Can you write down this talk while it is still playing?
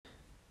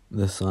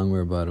The song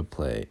we're about to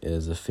play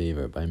is a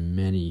favorite by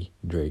many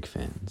Drake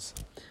fans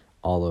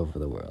all over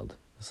the world.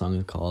 The song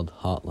is called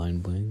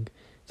Hotline Bling.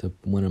 It's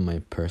one of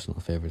my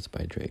personal favorites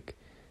by Drake.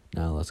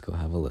 Now let's go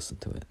have a listen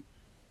to it.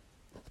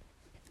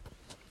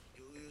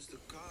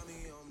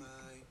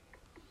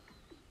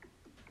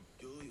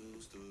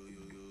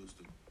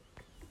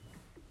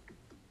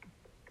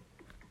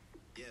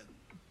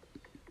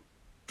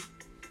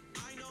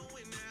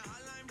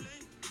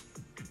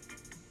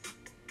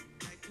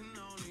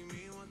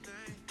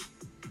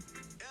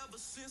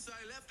 Since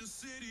I left the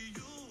city,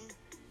 you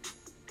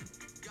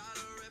got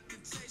a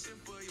reputation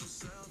for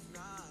yourself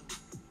now.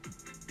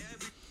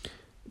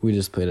 We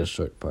just played a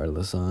short part of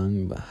the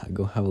song, but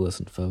go have a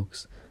listen,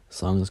 folks. The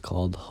song is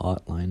called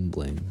Hotline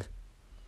Bling.